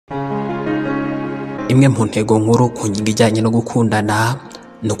imwe mu ntego nkuru ku ngingo ijyanye no gukundana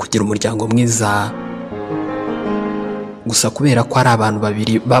no kugira umuryango mwiza. Gusa kubera ko ari abantu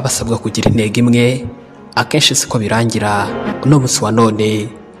babiri babasabwa kugira intego imwe, akenshi siko birangira. Uno munsi wa none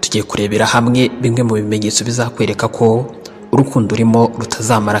tugiye kurebera hamwe bimwe mu bimenyetso bizakwereka ko urukundo urimo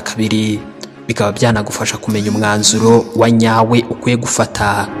rutazamara kabiri, bikaba byanagufasha kumenya umwanzuro wa nyawe ukwiye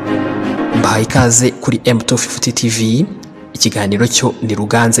gufata. Mbahaye ikaze kuri M250 TV. Ikiganiro cyo ni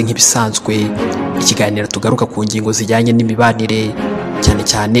ruganze nk'ibisanzwe, ikiganiro tugaruka ku ngingo zijyanye n'imibanire, cyane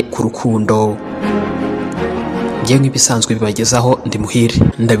cyane ku rukundo. Ngiye nk'ibisanzwe bibagezaho ndi Muhire.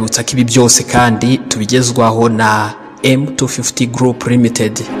 Ndabibutsa ko ibi byose kandi tubigezwaho na M250 Group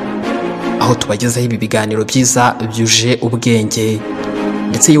Limited, aho tubagezaho ibi biganiro byiza byuje ubwenge,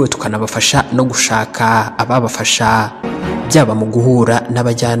 ndetse yewe tukanabafasha no gushaka ababafasha, byaba mu guhura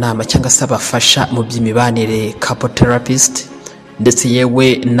n'abajyanama cyangwa se abafasha mu by'imibanire couple therapist, ndetse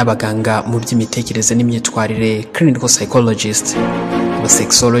yewe n'abaganga mu by'imitekerereze n'imyitwarire clinical psychologist,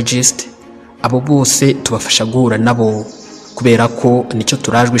 sexologist. Abo bose tubafasha guhura nabo, kubera ko nicyo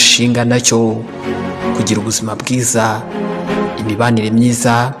turajwe ishinga nacyo, kugira ubuzima bwiza, imibanire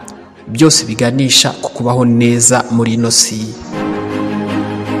myiza, byose biganisha ku kubaho neza muri ino si.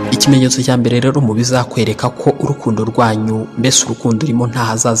 Ikimenyetso cya mbere rero mu bizakwereka ko urukundo rwanyu, mbese urukundo urimo nta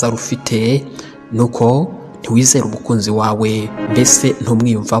hazaza rufite, nuko ntiwizera umukunzi wawe, mbese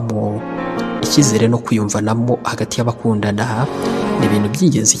ntumwiyumvamo. Icyizere no kwiyumvanamo hagati y'abakundana ni ibintu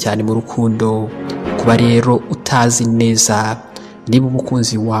by'ingenzi cyane mu rukundo. Kuba rero utazi neza niba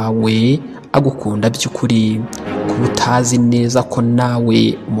umukunzi wawe agukunda by'ukuri, kuba utazi neza ko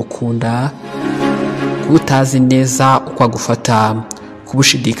nawe umukunda, kuba utazi neza uko agufata, kuba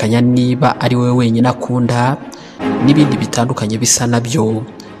ushidikanya niba ari wowe wenyine akunda, n'ibindi bitandukanye bisa nabyo,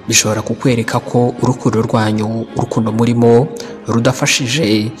 bishobora kukwereka ko urukundo rwanyu, urukundo murimo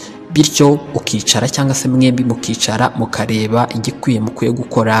rudafashije. Bityo ukicara cyangwa se mwembi mukicara mukareba igikwiye mukwiye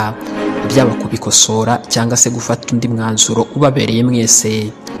gukora, byaba kubikosora cyangwa se gufata undi mwanzuro ubabereye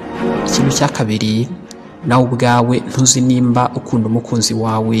mwese. Ikintu cya kabiri, nawe ubwawe ntuzi nimba ukunda umukunzi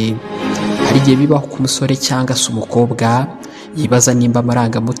wawe. Hari igihe bibaho ku musore cyangwa se umukobwa yibaza nimba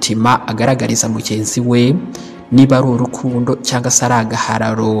amarangamutima agaragariza mugenzi we niba ari urukundo cyangwa se ari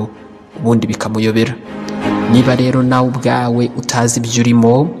agahararo, ubundi bikamuyobera. Niba rero nawe ubwawe utazi ibyo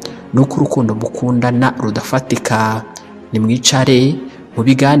urimo, nuko urukundo mukundana rudafatika, nimwicare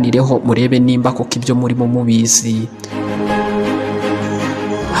mubiganireho, murebe nimba koko ibyo murimo mubizi,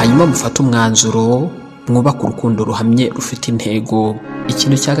 hanyuma mufate umwanzuro, mwubake urukundo ruhamye rufite intego.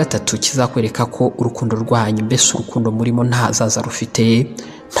 Ikintu cya gatatu kizakwereka ko urukundo rwanyu, mbese urukundo murimo nta hazaza rufite,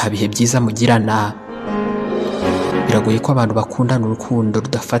 nta bihe byiza mugirana. Biragoye ko abantu bakundana urukundo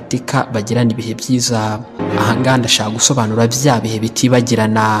rudafatika bagirana ibihe byiza. Ahangaha ndashaka gusobanura bya bihe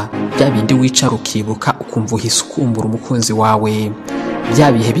bitibagirana, bya bindi wicara ukibuka ukumva uhise ukumbura umukunzi wawe,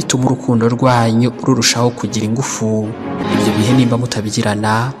 bya bihe bituma urukundo rwanyu rurushaho kugira ingufu. Ibyo bihe nimba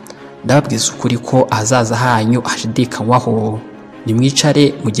mutabigirana, ndababwiza ukuri ko ahazaza hanyu hashidikanywaho.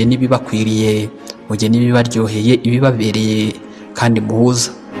 Nimwicare mugene ibibakwiriye, mugene ibibaryoheye, ibibabereye, kandi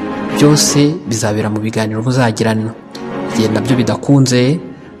muhuza. Byose bizabera mu biganiro muzagirana. Igihe nabyo bidakunze,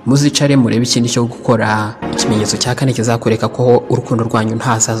 muzicare murebe ikindi cyo gukora. Ikimenyetso cya kane kizakwereka ko urukundo rwanyu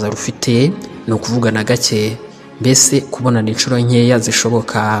nta hazaza rufite, ni ukuvugana gake, mbese kubonana inshuro nkeya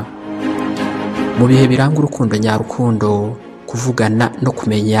zishoboka. Mu bihe biranga urukundo nyarukundo, kuvugana no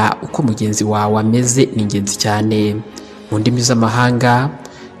kumenya uko mugenzi wawe ameze ni ingenzi cyane. Mu ndimi z'amahanga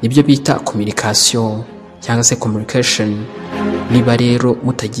nibyo bita communication cyangwa se communication. Niba rero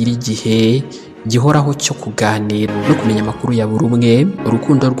mutagira igihe gihoraho cyo kuganira no kumenya amakuru ya buri umwe,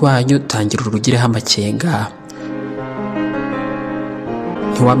 urukundo rwanyu tangira urugireho amakenga.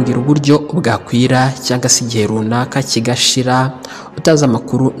 Ntiwambwira uburyo bwakwira cyangwa se igihe runaka kigashira utazi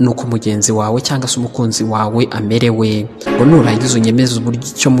amakuru nuko mugenzi wawe cyangwa se umukunzi wawe amerewe, ngo nurangiza unyemeze uburyo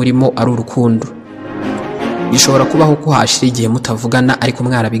icyo murimo ari urukundo. Bishobora kubaho ko hashira igihe mutavugana ariko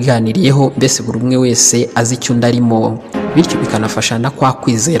mwarabiganiriyeho, mbese buri umwe wese azi icyo undi arimo, bityo bikanafasha na kwa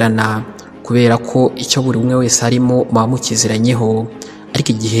kwizerana, kubera ko icyo buri umwe wese arimo muba mukiziranyeho. Ariko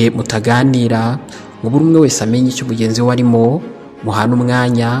igihe mutaganira ngo buri umwe wese amenye icyo mugenzi we arimo, muhana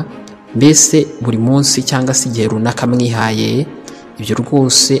umwanya, mbese buri munsi cyangwa se igihe runaka mwihaye, ibyo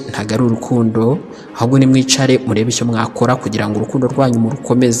rwose ntabwo ari urukundo. Ahubwo nimwicare murebe icyo mwakora kugira ngo urukundo rwanyu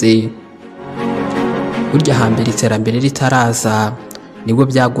murukomeze. Burya hambere iterambere ritaraza nibwo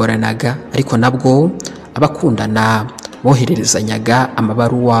byagoranaga, ariko nabwo abakundana bohererezanyaga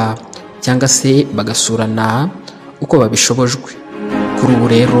amabaruwa cyangwa se bagasurana uko babishobojwe. Kuri ubu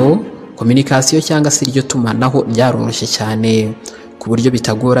rero communication cyangwa se iryo tumanaho ryaroroshye cyane, ku buryo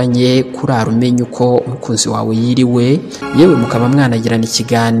bitagoranye kurara umenya uko umukunzi wawe yiriwe, yewe mukaba mwanagirana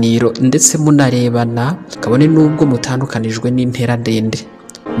ikiganiro ndetse munarebana kabone n'ubwo mutandukanijwe n'intera ndende.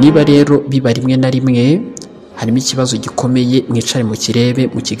 Niba rero biba rimwe na rimwe harimo ikibazo gikomeye, mwicare mu kirebe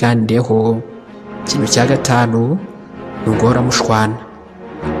mu kiganireho. Ikintu cya gatanu ni uguhora mushwana.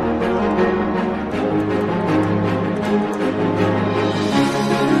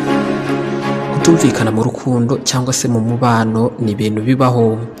 Kutumvikana mu rukundo cyangwa se mu mubano ni ibintu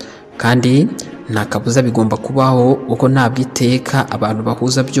bibaho, kandi nta kabuza bigomba kubaho kuko ntabwo iteka abantu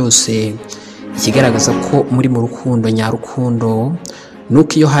bahuza byose. Ikigaragaza ko muri mu rukundo nyarukundo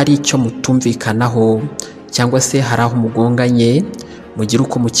nuko iyo hari icyo mutumvikanaho cyangwa se hari aho mugonganye, mugira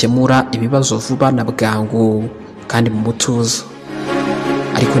uko mukemura ibibazo vuba na bwangu kandi mu mutuzo.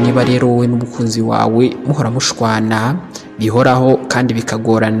 Ariko niba rero wowe n'umukunzi wawe muhora mushwana bihoraho kandi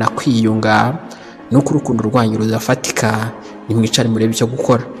bikagorana kwiyunga, nuko urukundo rwanyu rudafatika, nimwicare murebe icyo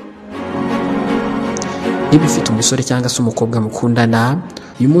gukora. Niba ufite umusore cyangwa se umukobwa mukundana,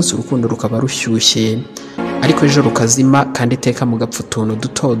 uyu munsi urukundo rukaba rushyushye ariko ejo rukazima kandi iteka mugapfa utuntu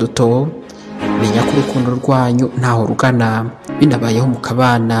duto duto, menya ko urukundo rwanyu ntaho rugana. Binabayeho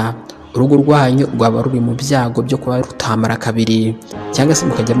mukabana, urugo rwanyu rwaba ruri mu byago byo kuba rutamara kabiri cyangwa se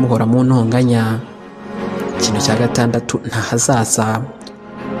mukajya muhora mu ntonganya. Ikintu cya gatandatu, nta hazaza.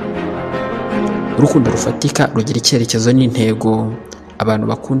 Urukundo rufatika rugira icyerekezo n'intego. Abantu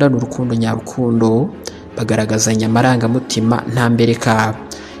bakundana urukundo nyarukundo bagaragazanya amarangamutima nta mbereka.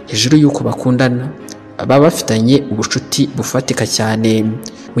 Hejuru y'uko bakundana baba bafitanye ubucuti bufatika cyane.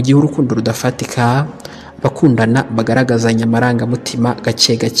 Mu gihe urukundo rudafatika, bakundana bagaragazanya amarangamutima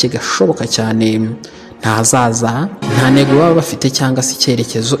gake gake gashoboka cyane. Nta hazaza, nta ntego baba bafite cyangwa se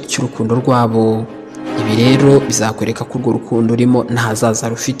icyerekezo cy'urukundo rwabo. Ibi rero bizakwereka ko urwo rukundo urimo nta hazaza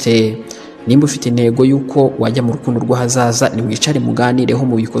rufite. Nimba ufite intego y'uko wajya mu rukundo rw'ahazaza, nimwicare muganireho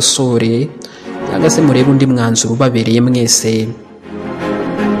mubikosore cyangwa se murebe undi mwanzuro ubabereye mwese.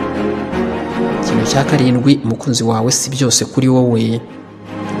 Ikintu cya karindwi, umukunzi wawe si byose kuri wowe.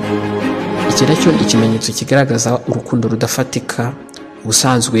 Iki nacyo ni ikimenyetso kigaragaza urukundo rudafatika.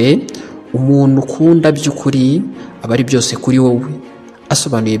 Ubusanzwe umuntu ukunda by'ukuri aba ari byose kuri wowe,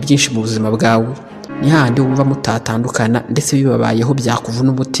 asobanuye byinshi mu buzima bwawe. Ni handi wumva mutatandukana ndetse bibabayeho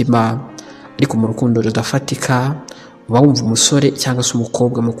byakuvuna umutima. Ariko mu rukundo rudafatika uba wumva umusore cyangwa se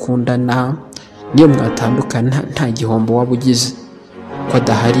umukobwa mukundana niyo mwatandukana nta gihombo waba ugize, ko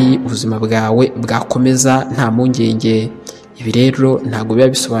adahari ubuzima bwawe bwakomeza nta mpungenge. Ibi rero ntabwo biba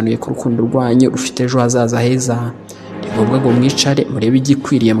bisobanuye ko urukundo rwanyu rufite ejo hazaza heza. Ni ngombwa ngo mwicare murebe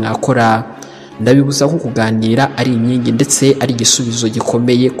igikwiriye mwakora. Ndabibuza ko kuganira ari inkingi ndetse ari igisubizo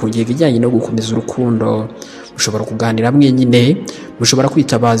gikomeye ku ngingo ijyanye no gukomeza urukundo. Mushobora kuganira mwenyine, mushobora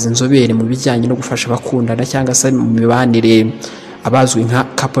kwitabaza inzobere mu bijyanye no gufasha abakundana cyangwa se mu mibanire, abazwi nka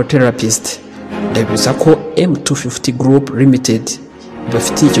couple therapist. Ndabibuza ko M250 Group Limited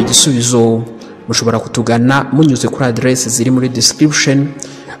bafite icyo gisubizo. Mushobora kutugana munyuze kuri adresse ziri muri description,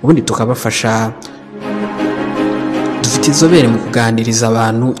 ubundi tukabafasha. Dufite inzobere mu kuganiriza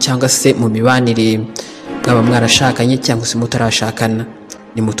abantu cyangwa se mu mibanire, mwaba mwarashakanye cyangwa se mutarashakana.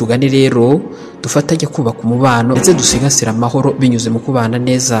 Nimutugane rero dufatanye kubaka umubano ndetse dusigasira amahoro binyuze mu kubana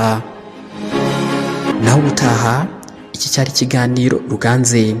neza. Naho ubutaha, iki cyari ikiganiro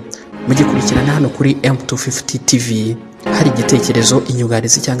Ruganze. Mugikurikirana hano kuri M250 TV. Hari igitekerezo,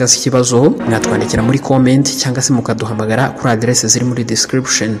 inyunganizi cyangwa se ikibazo, mwatwandikira muri comment cyangwa se mukaduhamagara kuri adresse ziri muri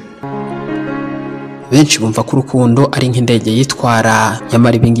description. Benshi bumva ko urukundo ari nk'indege yitwara,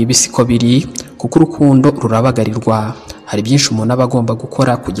 nyamara ibi ngibi siko biri, kuko urukundo rurabagarirwa. Hari byinshi umuntu aba agomba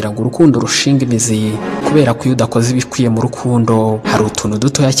gukora kugira ngo urukundo rushinge imizi, kubera ko iyo udakoze ibikwiye mu rukundo hari utuntu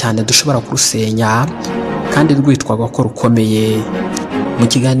dutoya cyane dushobora kurusenya kandi rwitwaga ko rukomeye. Mu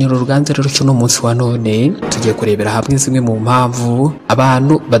kiganiro Ruganze rero cyo no munsi wa none, tugiye kurebera hamwe zimwe mu mpamvu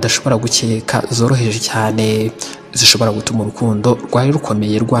abantu badashobora gukeka zoroheje cyane zishobora gutuma urukundo rwari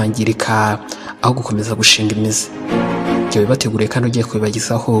rukomeye rwangirika aho gukomeza gushinga imizi. Ibyo bibateguriye kandi ugiye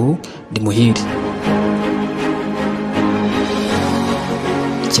kubibagizaho ndi Muhire.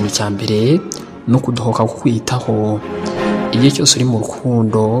 Ikintu cya mbere ni ukudohoka kukwitaho. Igihe cyose uri mu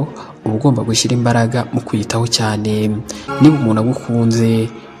rukundo uba ugomba gushyira imbaraga mu kwiyitaho cyane. Niba umuntu agukunze,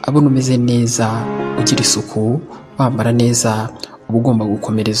 abona umeze neza, ugira isuku, wambara neza, uba ugomba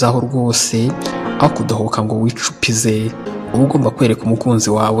gukomerezaho rwose aho kudohoka ngo wicupize. Uba ugomba kwereka umukunzi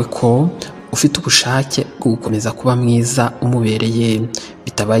wawe ko ufite ubushake bwo gukomeza kuba mwiza umubereye.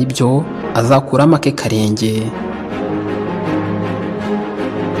 Bitabaye ibyo azakuramo ake karenge.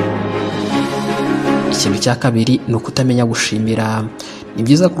 Ikintu cya kabiri ni ukutamenya gushimira. Ni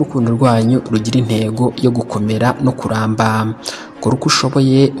byiza ko urukundo rwanyu rugira intego yo gukomera no kuramba. kora uko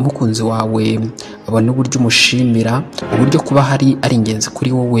ushoboye umukunzi wawe abone uburyo umushimira, uburyo kuba hari ari ingenzi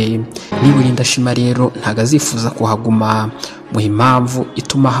kuri wowe. Niba uri indashima rero ntago azifuza kuhaguma, muha impamvu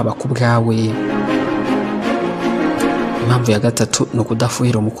ituma haba ku bwawe. Impamvu ya gatatu ni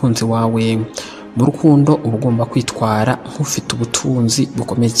ukudafuhira umukunzi wawe. Mu rukundo uba ugomba kwitwara nk'ufite ubutunzi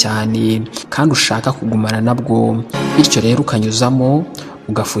bukomeye cyane kandi ushaka kugumana nabwo, bityo rero ukanyuzamo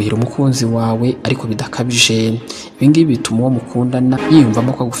ugafuhira umukunzi wawe ariko bidakabije. Ibi ngibi bituma uwo mukundana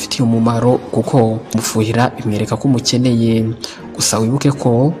yiyumvamo ko agufitiye umumaro, kuko umufuhira bimwereka ko umukeneye. Gusa wibuke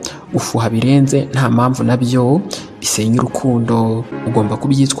ko gufuha birenze nta mpamvu nabyo bisenya urukundo. Ugomba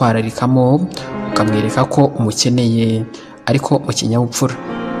kubyitwararikamo ukamwereka ko umukeneye ariko mu kinyabupfura.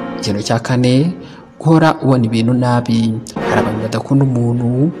 Ikintu cya kane, guhora ubona ibintu nabi. Hari abantu badakunda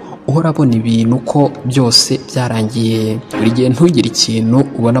umuntu uhora abona ibintu ko byose byarangiye. Buri gihe ntugire ikintu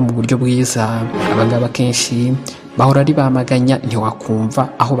ubona mu buryo bwiza. Abangaba kenshi bahora ari bamaganya, ntiwakumva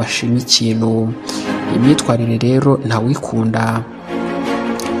aho bashima ikintu. Imyitwarire rero ntawikunda,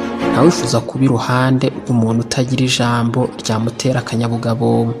 ntawifuza kuba iruhande rw'umuntu utagira ijambo ryamutera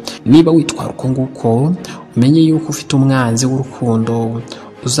akanyabugabo. Niba witwara uko nguko, umenye yuko ufite umwanzi w'urukundo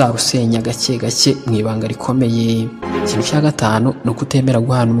uzarusenya gake gake mu ibanga rikomeye. Ikintu cya gatanu ni ukutemera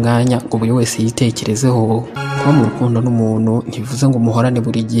guhana umwanya ngo buri wese yitekerezeho. Kuba mu rukundo n'umuntu ntibivuze ngo muhorane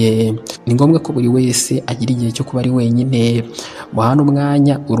buri gihe. Ni ngombwa ko buri wese agira igihe cyo kuba ari wenyine. Muhana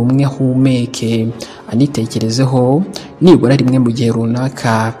umwanya buri umwe ahumeke anitekerezeho nibura rimwe mu gihe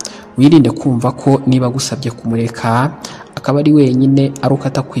runaka. Wirinde kumva ko niba agusabye kumureka akaba ari wenyine ari uko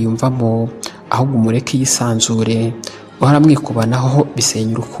atakwiyumvamo, ahubwo umureke yisanzure. Guhora mwikubanaho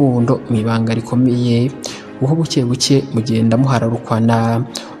bisenya urukundo mu ibanga rikomeye. Uho buke buke mugenda muhararukwana,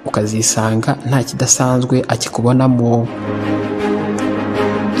 ukazisanga nta kidasanzwe akikubonamo.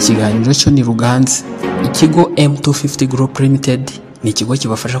 Ikiganiro cyo ni Ruganze. Ikigo M250 Group Limited ni ikigo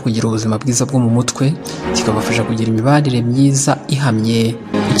kibafasha kugira ubuzima bwiza bwo mu mutwe, kikabafasha kugira imibanire myiza ihamye.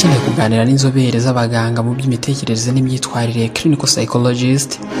 Ukeneye kuganira n'inzobere z'abaganga mu by'imitekerereze n'imyitwarire, clinical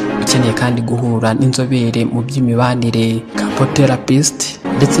psychologist. Ukeneye kandi guhura n'inzobere mu by'imibanire, couple therapist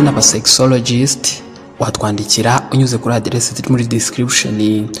ndetse n'abasexologist, watwandikira unyuze kuri address ziri muri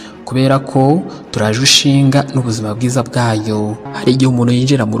description, kubera ko turaje ushinga n'ubuzima bwiza bwayo. Hari igihe umuntu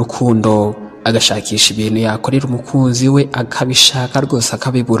yinjira mu rukundo agashakisha ibintu yakorera umukunzi we, akabishaka rwose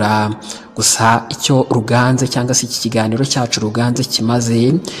akabibura. Gusa icyo Ruganze cyangwa se iki kiganiro cyacu Ruganze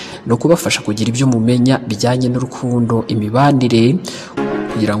kimaze no kubafasha kugira ibyo mumenya bijyanye n'urukundo, imibanire,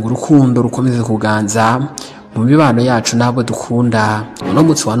 kugira ngo urukundo rukomeze kuganza mu mibano yacu n'abo dukunda. Uno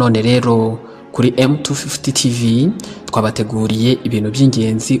munsi wa none rero kuri M250 TV twabateguriye ibintu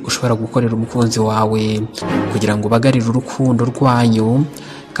by'ingenzi ushobora gukorera umukunzi wawe kugira ngo ubagarire urukundo rwanyu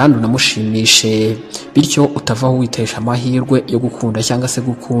kandi unamushimishe, bityo utavaho witesha amahirwe yo gukunda cyangwa se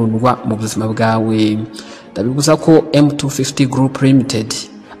gukundwa mu buzima bwawe. Ndabibuza ko M250 Group Limited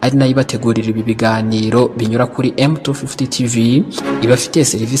ari nayo ibategurira ibi biganiro binyura kuri M250 TV, ibafitiye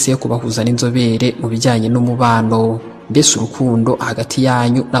serivisi yo kubahuza n'inzobere mu bijyanye n'umubano, mbese urukundo hagati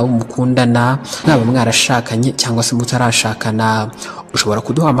yanyu n'abo mukundana, mwaba mwarashakanye cyangwa se mutarashakana. Ushobora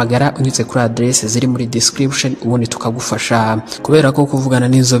kuduhamagara unyuze kuri adresse ziri muri description, ubundi tukagufasha. Kubera ko kuvugana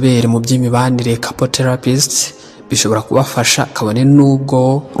n'inzobere mu by'imibanire, couple therapist, bishobora kubafasha kabone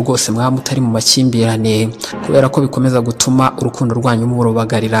nubwo rwose mwaba mutari mu makimbirane, kubera ko bikomeza gutuma urukundo rwanyu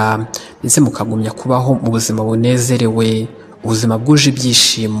murubagarira ndetse mukagumya kubaho mu buzima bunezerewe, ubuzima bwuje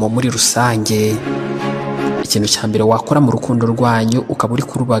ibyishimo muri rusange. Ikintu cya mbere wakora mu rukundo rwanyu ukaba uri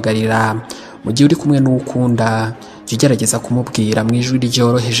kurubagarira, mu gihe uri kumwe n'ukunda, jya ugerageza kumubwira mu ijwi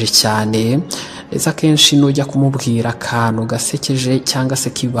ryoroheje cyane, ndetse akenshi nujya kumubwira akantu gasekeje cyangwa se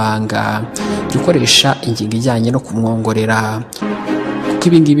kibanga, jya ukoresha ingingo ijyanye no kumwongorera, kuko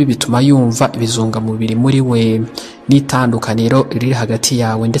ibi ngibi bituma yumva ibizungamubiri muri we n'itandukaniro riri hagati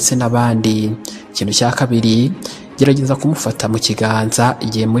yawe ndetse n'abandi. Ikintu cya kabiri, gerageza kumufata mu kiganza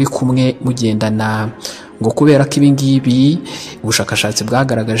igihe muri kumwe mugendana, ngo kubera ko ibi ngibi ubushakashatsi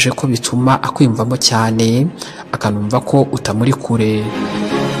bwagaragaje ko bituma akwiyumvamo cyane, akanumva ko utamuri kure.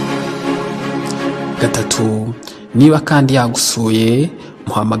 Gatatu, niba kandi yagusuye,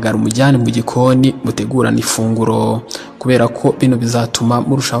 muhamagara umujyane mu gikoni mutegurana ifunguro, kubera ko bino bizatuma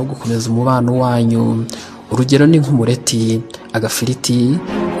murushaho gukomeza umubano wanyu. Urugero ni nk'umureti, agafiriti,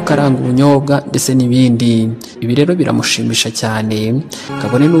 ukaranga ubunyobwa ndetse n'ibindi. Ibi rero biramushimisha cyane,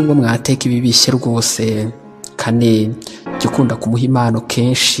 kabone nubwo mwateka ibi bishye rwose. Kane, jya ukunda kumuha impano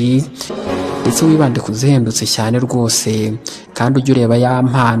kenshi ndetse wibande kuzihendutse cyane rwose, kandi ujye ureba ya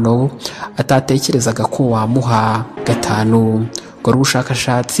mpano atatekerezaga ko wamuha. Gatanu, kora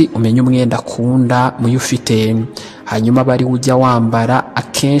ubushakashatsi umenye umwenda akunda muyo ufite, hanyuma bari ujya wambara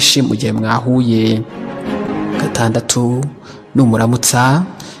akenshi mu gihe mwahuye. 6, numuramutsa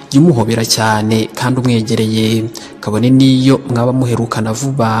jya umuhobera cyane kandi umwegereye, kabone n'iyo mwaba muherukana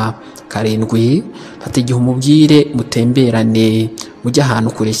vuba. 7, fata igihe umubwire mutemberane mujya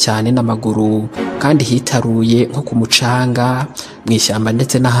ahantu kure cyane n'amaguru kandi hitaruye nko ku mucanga, mu ishyamba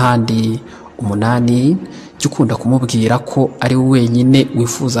ndetse n'ahandi. 8, jya ukunda kumubwira ko ari we wenyine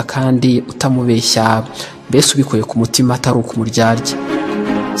wifuza kandi utamubeshya, mbese ubikuye ku mutima atari ukumuryarya.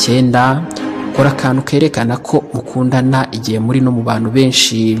 9, kora akantu kerekana ko mukundana igihe muri no mu bantu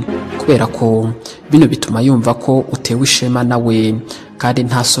benshi, kubera ko bino bituma yumva ko utewe ishema nawe kandi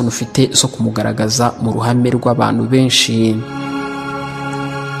nta soni ufite zo kumugaragaza mu ruhame rw'abantu benshi.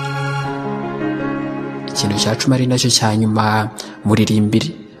 Ikintu cya 10 ari nacyo cya nyuma,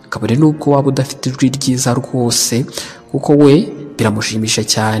 muririmbire, kabone n'ubwo waba udafite ijwi ryiza rwose, kuko we biramushimisha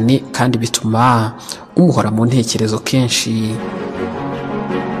cyane kandi bituma umuhora mu ntekerezo kenshi.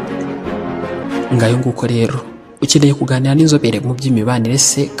 Ngayo nguko rero, ukeneye kuganira n'inzobere mu by'imibanire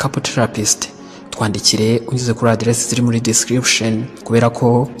se couple therapist, twandikire unyuze kuri address ziri muri description, kubera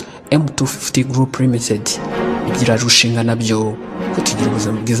ko M250 Group Limited ibyiraje ushinga nabyo ko tugira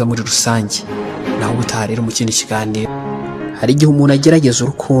ubuzima bwiza muri rusange. Naho ubutaha rero mu kindi kiganiro. Hari igihe umuntu agerageza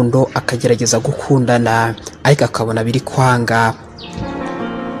urukundo, akagerageza gukundana ariko akabona biri kwanga,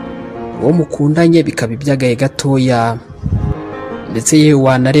 uwo mukundanye bikaba ibyagaye gatoya, ndetse yewe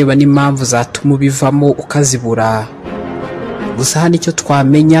wanareba n'impamvu zatuma ubivamo ukazibura. Gusa hano icyo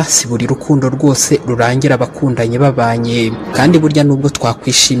twamenya, si buri rukundo rwose rurangira abakundanye babanye, kandi burya nubwo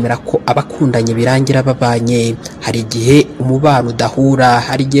twakwishimira ko abakundanye birangira babanye, hari igihe umubano udahura,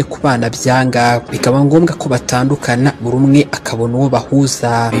 hari igihe kubana byanga bikaba ngombwa ko batandukana, buri umwe akabona uwo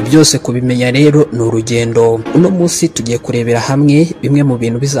bahuza. Ibi byose kubimenya rero ni urugendo. Uno munsi tugiye kurebera hamwe bimwe mu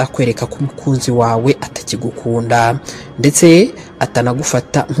bintu bizakwereka ko umukunzi wawe atakigukunda ndetse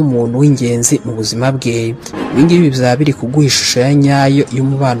atanagufata nk'umuntu w'ingenzi mu buzima bwe. Ibingibi bizaba biri kuguha ishusho ya nyayo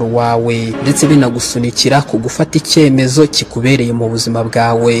y'umubano wawe, ndetse binagusunikira ku gufata icyemezo kikubereye mu buzima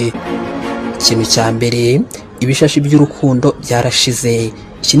bwawe. Ikintu cya mbere, ibishashi by'urukundo byarashize.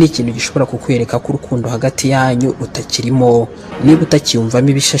 Iki ni ikintu gishobora kukwereka ko urukundo hagati yanyu rutakirimo. Niba utakiyumvamo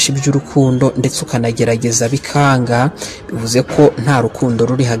ibishashi by'urukundo ndetse ukanagerageza bikanga, bivuze ko nta rukundo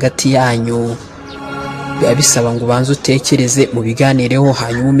ruri hagati yanyu. Biba bisaba ngo ubanze utekereze, mu biganireho,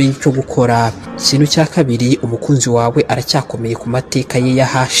 hanyuma umenye icyo gukora. Ikintu cya kabiri, umukunzi wawe aracyakomeye ku mateka ye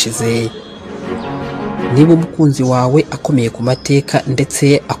yahashize. Niba umukunzi wawe akomeye ku mateka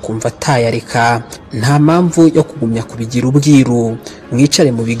ndetse akumva atayareka, nta mpamvu yo kugumya kubigira ubwiru.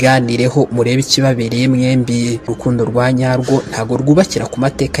 Mwicare mu biganireho, murebe ikibabereye mwembi. Urukundo rwa nyarwo ntago rwubakira ku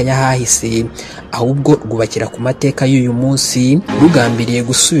mateka y'ahahise, ahubwo rwubakira ku mateka y'uyu munsi, rugambiriye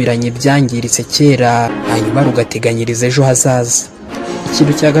gusubiranya ibyangiritse kera, hanyuma rugateganyiriza ejo hazaza.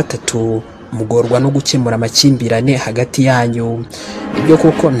 Ikintu cya gatatu, mugorwa no gukemura amakimbirane hagati yanyu. Ibyo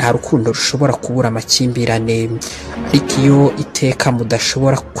koko nta rukundo rushobora kubura amakimbirane, ariko iyo iteka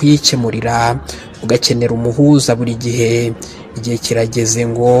mudashobora kuyikemurira, ugakenera umuhuza buri gihe, igihe kirageze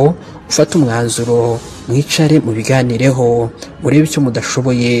ngo ufate umwanzuro, mwicare mu biganireho, murebe icyo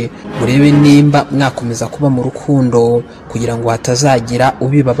mudashoboye, murebe nimba mwakomeza kuba mu rukundo kugira ngo hatazagira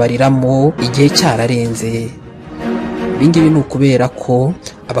ubibabariramo igihe cyararenze. Ibingibi ni ukubera ko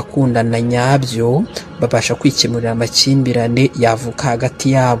abakundana nyabyo babasha kwikemurira amakimbirane yavuka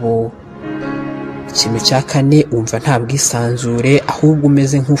hagati yabo. Ikintu cya kane, wumva nta bwisanzure, ahubwo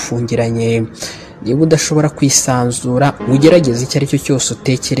umeze nk'ufungiranye. Niba udashobora kwisanzura, ugerageze icyo ari cyo cyose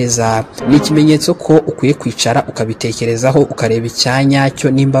utekereza. Ni ikimenyetso ko ukwiye kwicara ukabitekerezaho, ukareba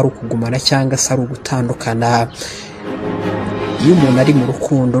icyanyacyo, nimba ari ukugumana cyangwa se ari ugutandukana. Iyo umuntu ari mu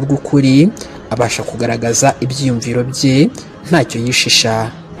rukundo rw'ukuri, abasha kugaragaza ibyiyumviro bye ntacyo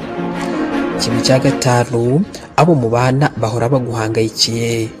yishisha. Ikintu cya gatanu, abo mubana bahora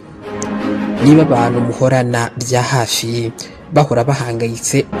baguhangayikiye. Niba abantu muhorana bya hafi bahora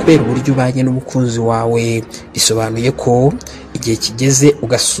bahangayitse kubera uburyo ubanye n'umukunzi wawe, bisobanuye ko igihe kigeze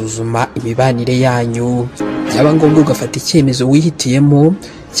ugasuzuma imibanire yanyu. Byaba ngombwa ugafata icyemezo wihitiyemo,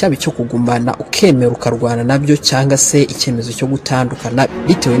 cyaba icyo kugumana ukemera ukarwana nabyo, cyangwa se icyemezo cyo gutandukana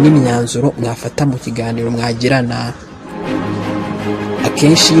bitewe n'imyanzuro mwafata mu kiganiro mwagirana.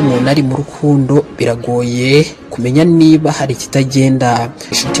 Akenshi iyo umuntu ari mu rukundo biragoye kumenya niba hari ikitagenda.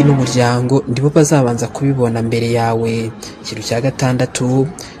 Inshuti n'umuryango ndibo bazabanza kubibona mbere yawe. Ikintu cya gatandatu,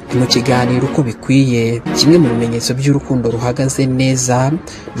 mu kiganiro uko bikwiye. Kimwe mu bimenyetso by'urukundo ruhagaze neza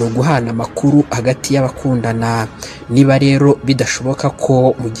ni uguhana amakuru hagati y'abakundana. Niba rero bidashoboka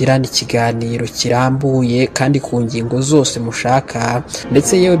ko mugirana ikiganiro kirambuye kandi ku ngingo zose mushaka,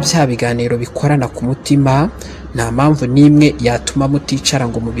 ndetse yewe bya biganiro bikorana ku mutima, nta mpamvu n'imwe yatuma muticara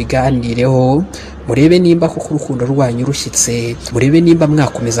ngo mubiganireho, murebe nimba koko urukundo rwanyu rushyitse, murebe nimba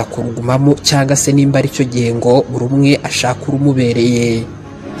mwakomeza kurugumamo cyangwa se nimba ari cyo gihe ngo buri umwe ashaka urumubereye.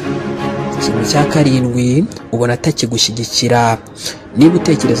 Ikintu cya karindwi, ubona atakigushyigikira. Niba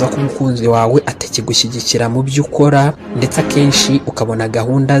utekereza ko umukunzi wawe atakigushyigikira mu byo ukora, ndetse akenshi ukabona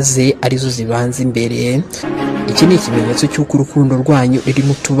gahunda ze arizo zibanza imbere, iki ni ikimenyetso cy'uko urukundo rwanyu ruri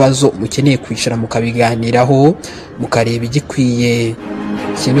mu tubazo mukeneye kwicara mukabiganiraho mukareba igikwiye.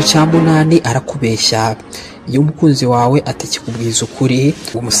 Ikintu cya munani, arakubeshya. Iyo umukunzi wawe atakikubwiza ukuri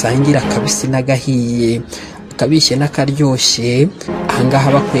ngo musangire akabisi n'agahiye, akabishye n'akaryoshye,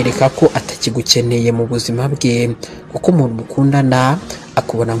 ahangaha bakwereka ko atakigukeneye mu buzima bwe, kuko umuntu mukundana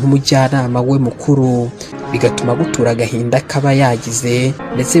akubona nk'umujyanama we mukuru, bigatuma gutura agahinda kaba yagize,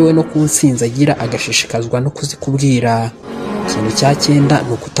 ndetse we no kunsinza agira agashishikazwa no kuzikubwira. Ikintu cya cyenda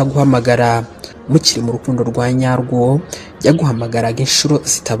ni ukutaguhamagara. Mukiri mu rukundo rwa nyarwo, yaguhamagaraga inshuro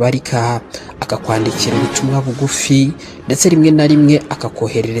zitabarika, akakwandikira ubutumwa bugufi, ndetse rimwe na rimwe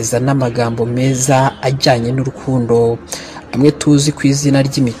akakoherereza n'amagambo meza ajyanye n'urukundo, amwe tuzi ku izina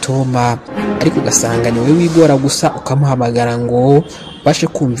ry'imitoma, ariko ugasanga niwe wigora gusa ukamuhamagara ngo ubashe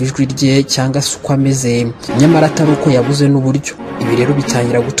kumva ijwi rye cyangwa se uko ameze, nyamara atari uko yabuze n'uburyo. Ibi rero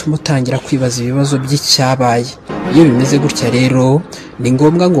bitangira gutuma utangira kwibaza ibibazo by'icyabaye. Iyo bimeze gutya rero, ni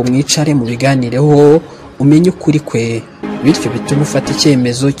ngombwa ngo mwicare mu biganireho umenye ukuri kwe, bityo bituma ufata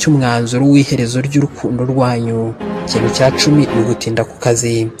icyemezo cy'umwanzuro w'iherezo ry'urukundo rwanyu. Ikintu cya cumi ni ugutinda ku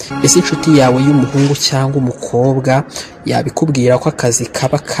kazi. Ese inshuti yawe y'umuhungu cyangwa umukobwa yabikubwira ko akazi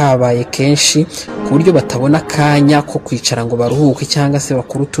kaba kabaye kenshi ku buryo batabona akanya ko kwicara ngo baruhuke cyangwa se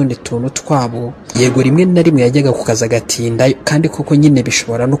bakore utundi tuntu twabo? Yego, rimwe na rimwe yajyaga ku kazi agatindayo, kandi koko nyine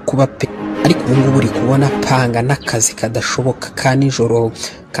bishobora no kuba pe, ariko ubu ngubu uri kubona apanga n'akazi kadashoboka ka nijoro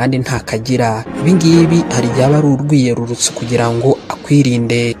kandi ntakagira. Ibi ngibi hari igihe aba ari urwiyerurutse kugira ngo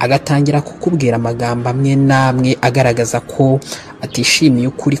akwirinde, agatangira kukubwira amagambo amwe n'amwe agaragaza ko atishimiye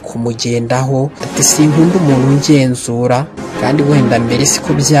ukuri kumugendaho, ati sinkunda umuntu ungenzura, kandi wenda mbere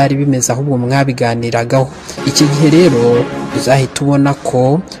siko byari bimeze ahubwo mwabiganiragaho. Iki gihe rero uzahita ubona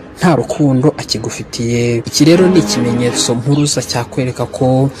ko nta rukundo akigufitiye. Iki rero ni ikimenyetso mpuruza cyakwereka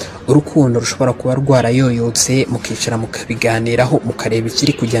ko urukundo rushobora kuba rwarayoyotse, mukicara mukabiganiraho mukareba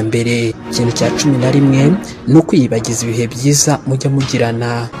ikiri kujya mbere. Ikintu cya 11 ni ukwiyibagiza ibihe byiza mujya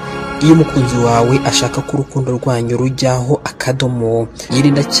mugirana. Iyo umukunzi wawe ashaka ko urukundo rwanyu rujyaho akadomo,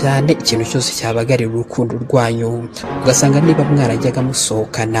 yirinda cyane ikintu cyose cyabagarira urukundo rwanyu. Ugasanga niba mwarajyaga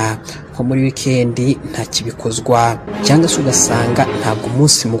musohokana nko muri weekend nta kibikozwa, cyangwa se ugasanga ntabwo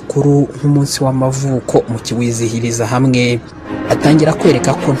umunsi mukuru nk'umunsi w'amavuko mukiwizihiriza hamwe. Atangira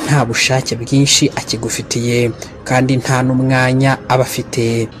kwereka ko nta bushake bwinshi akigufitiye, kandi nta n'umwanya aba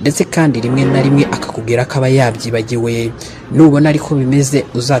afite, ndetse kandi rimwe na rimwe akakubwira ko aba yabyibagiwe. Nubona ariko bimeze,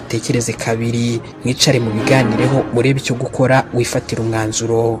 uzatekereze kabiri, mwicare mu biganireho murebe icyo gukora, wifatira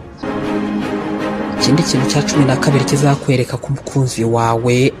umwanzuro. Ikindi kintu cya 12 kizakwereka ko umukunzi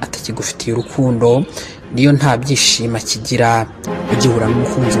wawe atakigufitiye urukundo, niyo nta byishimo kigira. Ugihura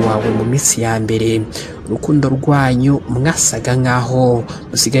n'umukunzi wawe mu minsi ya mbere, urukundo rwanyu mwasaga nkaho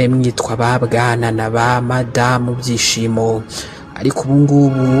musigaye mwitwa babwana na ba madamu byishimo, ariko ubu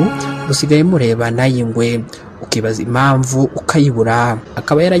ngubu musigaye murebana y'ingwe, ukibaza impamvu ukayibura.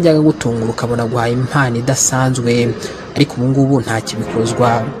 Akaba yarajyaga gutungura ukabona guhaye impano idasanzwe, ariko ubu ngubu nta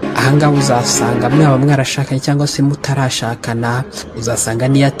kibikozwa. Ahangaha uzasanga mwaba mwarashakanye cyangwa se mutarashakana, uzasanga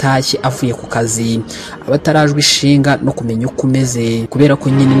niyo atashye avuye ku kazi abatarajwe ishinga no kumenya uko umeze, kubera ko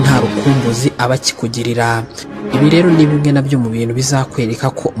nyine nta rukumbuzi aba akikugirira. Ibi rero ni bimwe nabyo mu bintu bizakwereka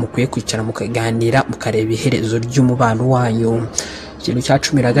ko mukwiye kwicara mukaganira mukareba iherezo ry'umubano wanyu. Ikintu cya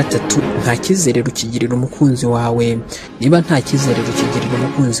 13, nta cyizere rukigirira umukunzi wawe. Niba nta cyizere rukigirira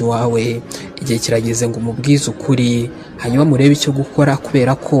umukunzi wawe, igihe kirageze ngo umubwize ukuri, hanyuma murebe icyo gukora,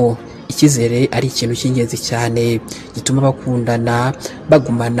 kubera ko icyizere ari ikintu cy'ingenzi cyane gituma bakundana,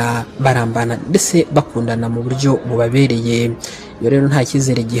 bagumana, barambana, ndetse bakundana mu buryo bubabereye. Iyo rero nta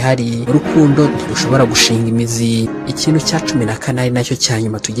cyizere gihari, urukundo ntirushobora gushinga imizi. Ikintu cya 14 ari nacyo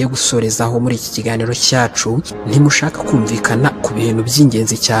cyanyuma tugiye gusorezaho muri iki kiganiro cyacu, ntimushaka kumvikana ku bintu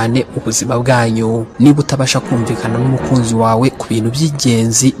by'ingenzi cyane mu buzima bwanyu. Niba utabasha kumvikana n'umukunzi wawe ku bintu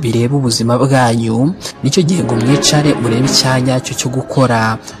by'ingenzi bireba ubuzima bwanyu, nicyo gihe ngo mwicare murebe icyanya cyo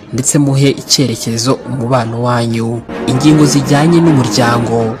gukora, ndetse muhe icyerekezo umubano wanyu. ingingo zijyanye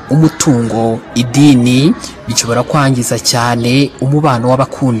n'umuryango, umutungo, idini bishobora kwangiza cyane umubano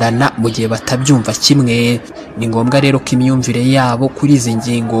w'abakundana mu gihe batabyumva kimwe. Ni ngombwa rero ko imyumvire yabo kuri izi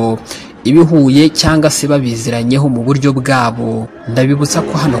ngingo ibihuye cyangwa se babiziranyeho mu buryo bwabo. Ndabibutsa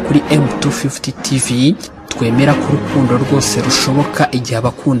ko hano kuri M250 TV twemera ko urukundo rwose rushoboka igihe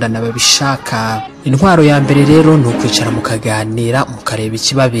abakundana babishaka. Intwaro ya mbere rero ni ukwicara mukaganira mukareba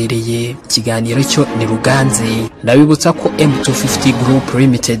ikibabereye. Ikiganiro cyo ni ruganze. Ndabibutsa ko M250 Group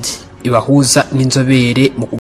Limited ibahuza n'inzobere mu